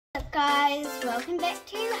up guys, welcome back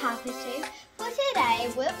to Harper 2. For today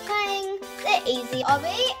we're playing the easy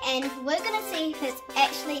obby and we're going to see if it's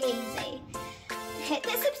actually easy. Hit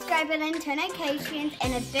the subscribe button, turn notifications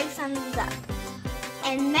and a big thumbs up.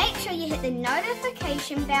 And make sure you hit the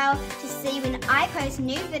notification bell to see when I post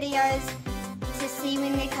new videos, to see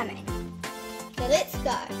when they're coming. So let's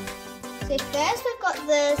go. So first we've got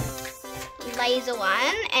this laser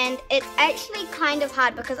one, and it's actually kind of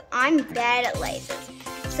hard because I'm bad at lasers.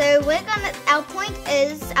 So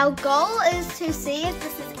our goal is to see if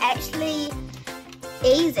this is actually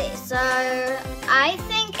easy. So I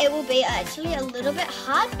think it will be actually a little bit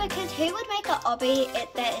hard, because who would make an obby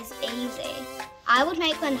that is easy? I would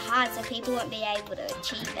make one hard so people won't be able to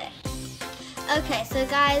achieve it. Okay, so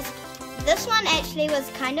guys, this one actually was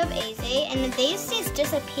kind of easy, and these stairs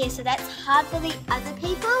disappear, so that's hard for the other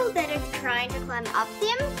people that are trying to climb up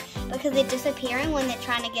them, because they're disappearing when they're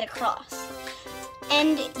trying to get across.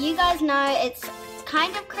 And you guys know it's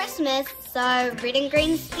kind of Christmas, so red and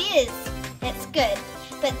green stairs, that's good.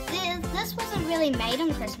 But this wasn't really made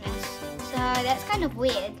on Christmas, so that's kind of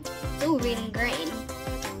weird. It's all red and green.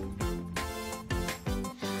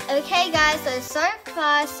 Okay guys, so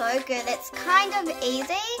far so good. It's kind of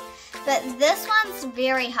easy. But this one's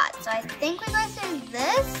very hard, so I think we go through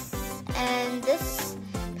this, and this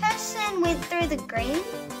person went through the green,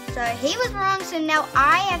 so he was wrong, so now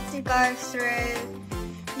I have to go through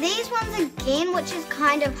these ones again, which is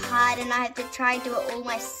kind of hard, and I have to try and do it all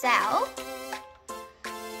myself,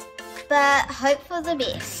 but hope for the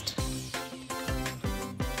best.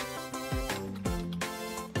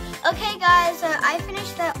 Okay guys, so I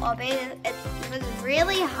finished that obby. It was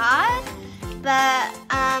really hard. But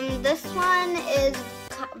this one is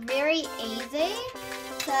very easy.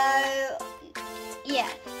 So yeah,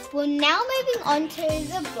 we're now moving on to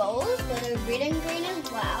the balls that are red and green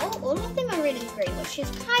as well. All of them are red and green, which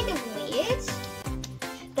is kind of weird.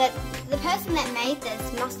 But the person that made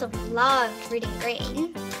this must have loved red and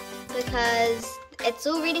green, because it's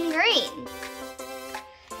all red and green.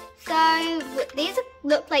 So these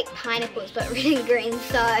look like pineapples but red and green,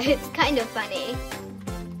 so it's kind of funny.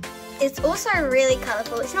 It's also really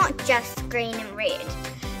colourful. It's not just green and red.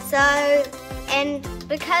 So, and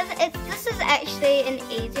because this is actually an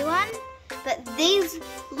easy one, but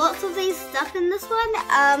lots of these stuff in this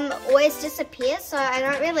one always disappear, so I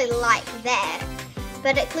don't really like that.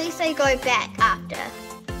 But at least they go back after.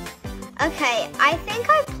 Okay, I think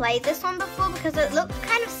I've played this one before because it looks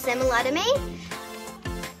kind of similar to me.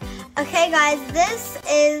 Okay guys, this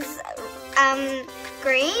is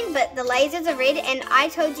green, but the lasers are red, and I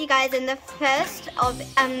told you guys in the first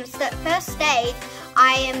stage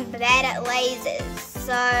I am bad at lasers,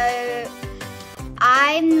 so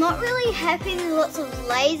I'm not really happy with lots of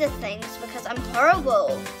laser things because I'm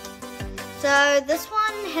horrible. So this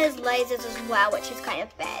one has lasers as well, which is kind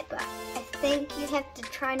of bad, but I think you have to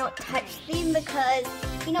try not touch them, because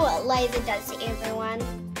you know what laser does to everyone.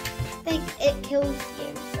 I think it kills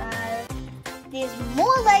you. So there's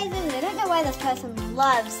more lasers. I don't know why this person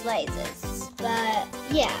loves lasers, but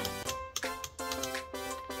yeah.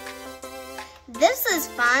 This is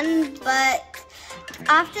fun, but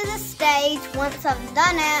after this stage, once I've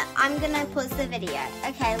done it, I'm gonna pause the video.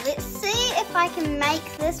 Okay, let's see if I can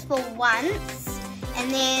make this for once. And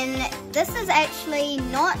then this is actually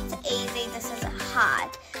not easy, this is hard.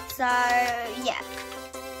 So yeah.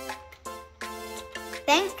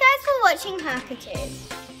 Thanks guys for watching Harper 2.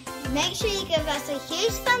 Make sure you give us a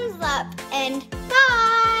huge thumbs up, and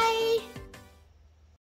bye!